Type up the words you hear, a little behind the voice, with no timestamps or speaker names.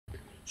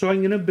So I'm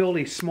going to build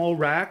a small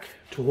rack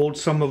to hold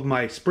some of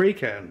my spray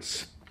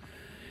cans.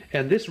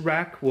 And this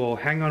rack will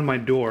hang on my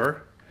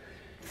door.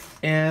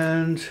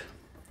 And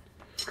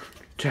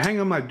to hang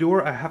on my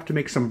door, I have to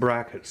make some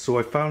brackets. So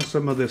I found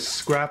some of this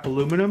scrap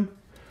aluminum,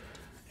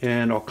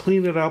 and I'll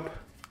clean it up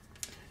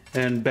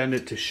and bend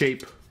it to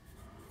shape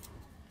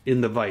in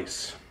the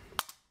vise.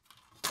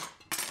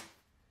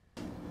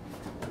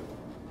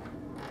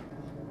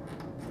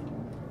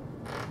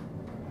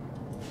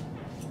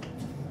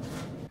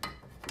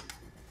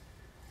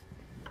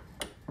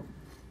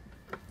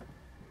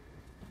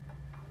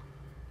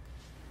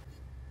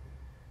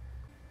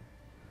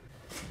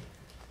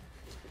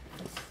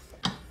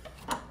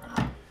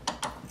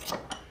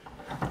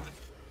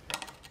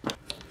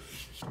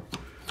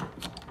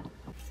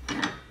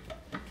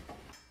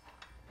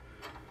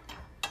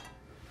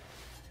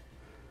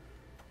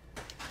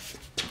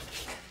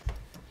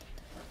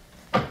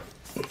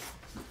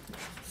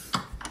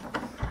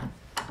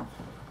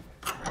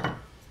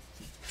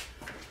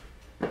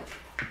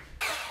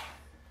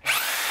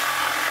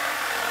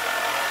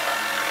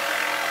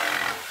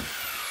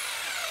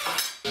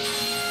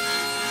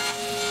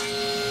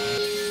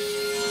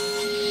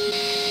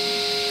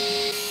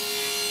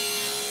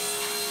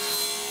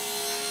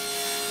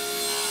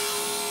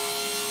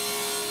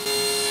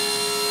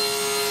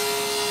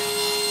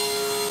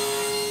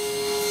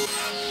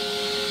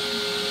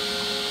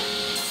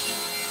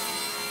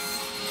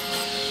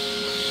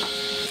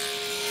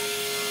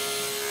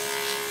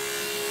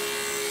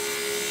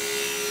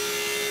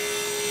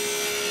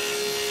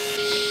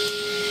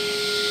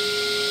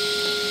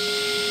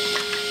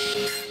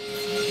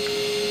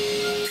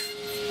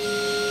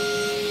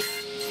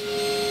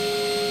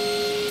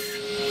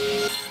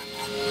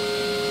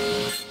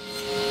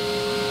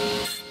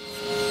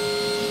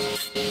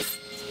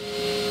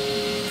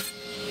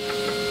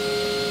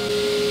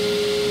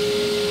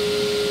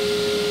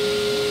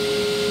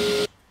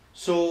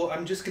 So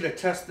I'm just going to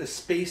test the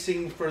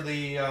spacing for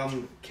the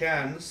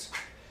cans,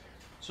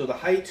 so the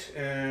height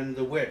and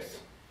the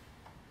width.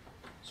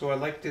 So I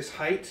like this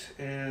height,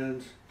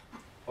 and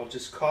I'll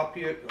just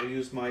copy it. I'll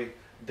use my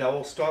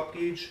dowel stop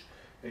gauge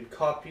and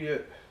copy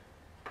it.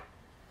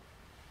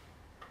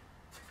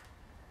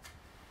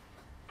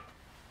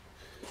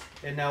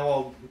 And now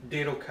I'll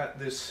dado cut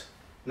this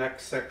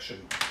next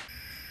section.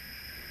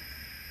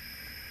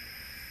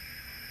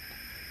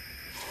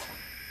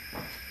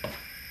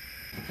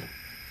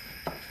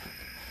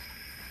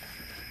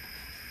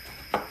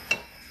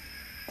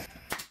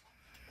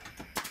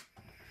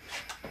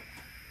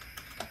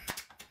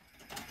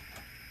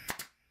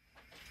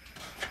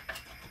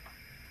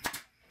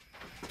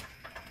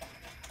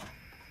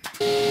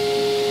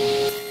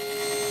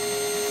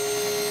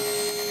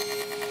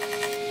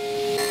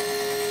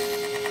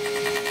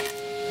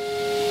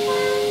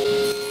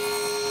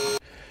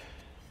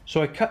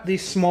 So I cut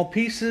these small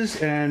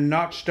pieces and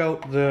notched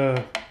out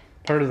the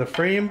part of the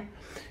frame,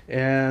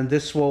 and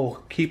this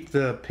will keep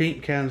the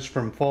paint cans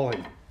from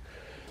falling.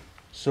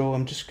 So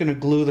I'm just going to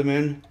glue them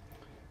in.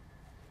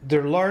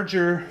 They're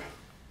larger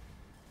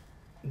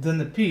than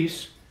the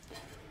piece,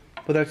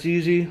 but that's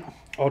easy.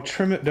 I'll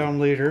trim it down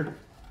later.